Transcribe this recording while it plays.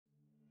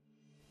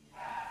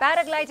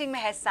Paragliding में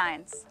है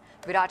science,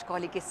 Virat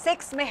Kohli के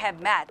 6 में है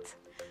मैथ,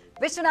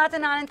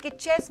 विश्वनाथन आनंद के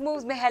चेस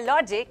मूव्स में है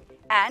logic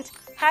and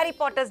Harry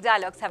Potters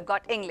dialogues have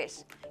got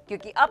English,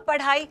 क्योंकि अब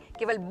पढ़ाई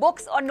केवल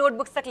बुक्स और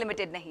नोटबुक्स तक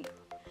लिमिटेड नहीं।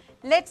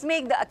 Let's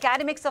make the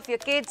academics of your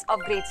kids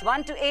of grades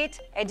 1 to 8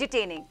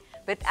 entertaining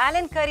with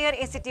ALLEN Career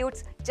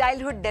Institute's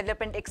Childhood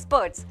Development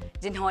Experts,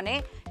 जिन्होंने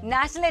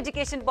नेशनल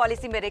एजुकेशन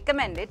पॉलिसी में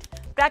recommended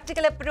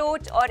practical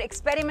approach और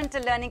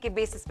एक्सपेरिमेंटल लर्निंग के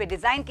बेसिस पे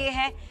डिजाइन किए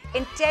हैं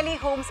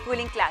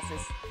Intelli-Homeschooling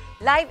classes,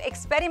 live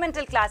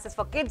experimental classes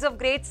for kids of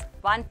grades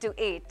 1 to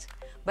 8।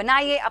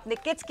 बनाइए अपने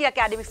kids की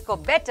एकेडमिक्स को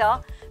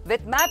better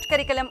with mapped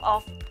curriculum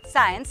of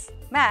science,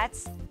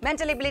 maths,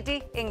 mental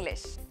ability,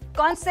 English,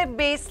 concept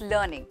based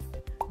learning,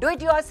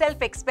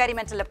 do-it-yourself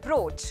experimental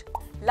approach,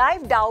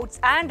 live doubts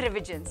and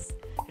revisions,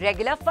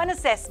 regular fun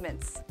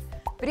assessments,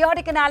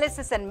 periodic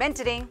analysis and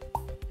mentoring,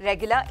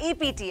 regular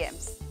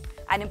EPTMs,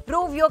 and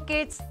improve your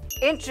kids'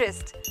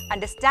 interest,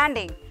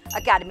 understanding,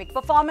 academic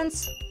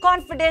performance,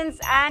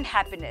 confidence and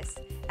happiness.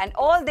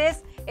 And all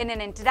this in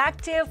an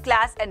interactive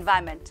class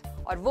environment,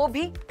 और वो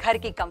भी घर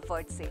की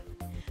comfort से.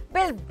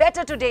 Build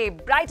better today,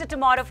 brighter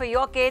tomorrow for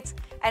your kids.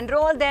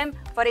 Enroll them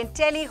for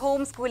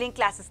Intelli-Homeschooling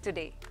classes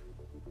today.